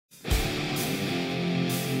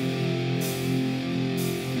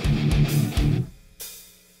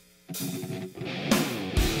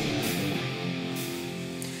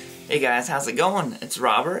Hey guys, how's it going? It's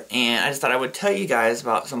Robert, and I just thought I would tell you guys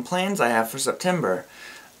about some plans I have for September.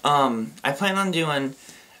 I plan on doing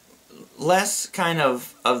less kind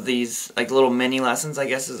of these like little mini lessons, I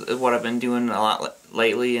guess is what I've been doing a lot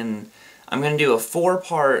lately, and I'm going to do a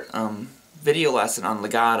 4-part video lesson on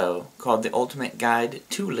Legato called The Ultimate Guide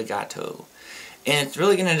to Legato. And it's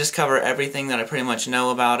really going to just cover everything that I pretty much know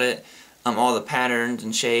about it, all the patterns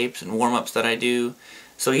and shapes and warm-ups that I do.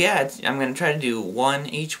 So yeah, I'm going to try to do one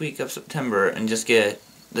each week of September and just get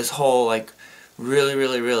this whole like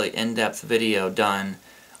really in-depth video done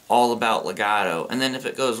all about Legato. And then if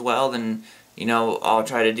it goes well, then I'll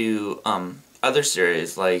try to do other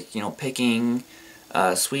series like picking,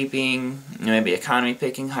 sweeping, maybe economy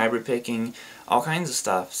picking, hybrid picking, all kinds of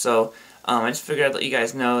stuff. So I just figured I'd let you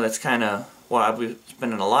guys know that's kind of what I'll be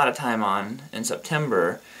spending a lot of time on in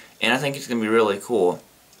September, and I think it's going to be really cool.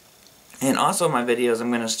 And also in my videos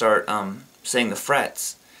I'm going to start saying the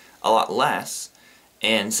frets a lot less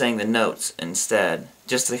and saying the notes instead,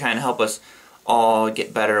 just to kind of help us all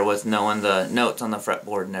get better with knowing the notes on the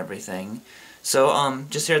fretboard and everything. So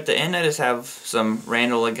just here at the end I just have some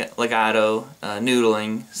random legato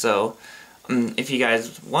noodling, so if you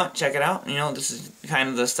guys want, check it out. This is kind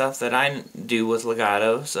of the stuff that I do with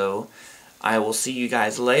Legato, so I will see you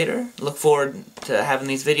guys later. Look forward to having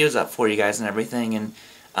these videos up for you guys and everything, and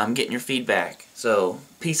getting your feedback. So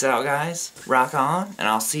peace out guys, rock on, and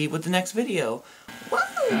I'll see you with the next video.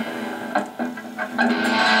 Woo!